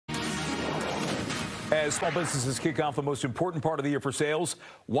As small businesses kick off the most important part of the year for sales,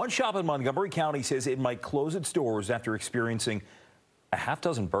 one shop in Montgomery County says it might close its doors after experiencing a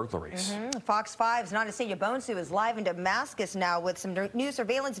half-dozen burglaries. Fox 5's Nana-Sentuo Bonsu is live in Damascus now with some new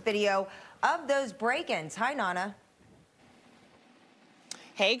surveillance video of those break-ins. Hi, Nana.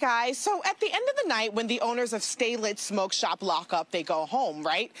 Hey guys, so at the end of the night when the owners of Stay Lit Smoke Shop lock up, they go home,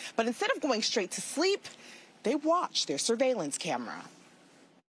 right? But instead of going straight to sleep, they watch their surveillance camera.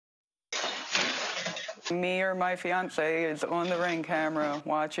 Me or my fiance is on the Ring camera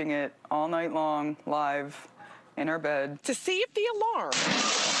watching it all night long, live, in our bed. To see if the alarm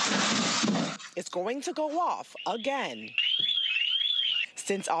is going to go off again.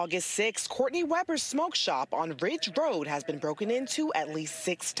 Since August 6th, Courtney Weber's smoke shop on Ridge Road has been broken into at least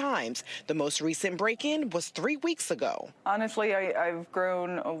 6 times. The most recent break-in was 3 weeks ago. Honestly, I've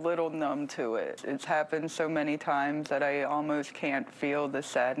grown a little numb to it. It's happened so many times that I almost can't feel the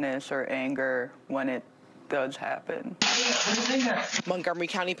sadness or anger when it does happen. Montgomery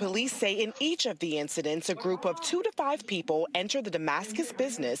County police say in each of the incidents, a group of 2 to 5 people enter the Damascus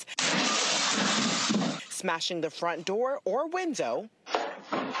business, smashing the front door or window,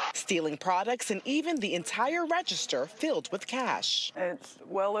 stealing products, and even the entire register filled with cash. It's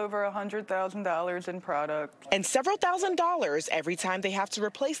well over $100,000 in product. And several $1,000s every time they have to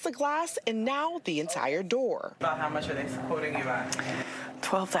replace the glass and now the entire door. About how much are they holding you at?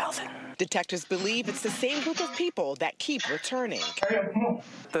 $12,000. Detectives believe it's the same group of people that keep returning.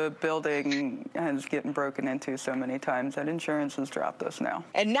 The building has gotten broken into so many times that insurance has dropped us now.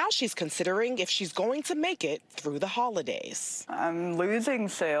 And now she's considering if she's going to make it through the holidays. I'm losing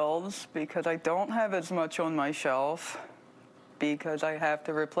sales because I don't have as much on my shelf because I have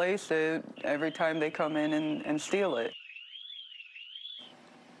to replace it every time they come in and steal it.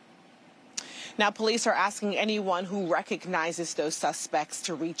 Now, police are asking anyone who recognizes those suspects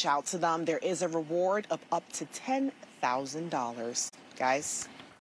to reach out to them. There is a reward of up to $10,000. Guys.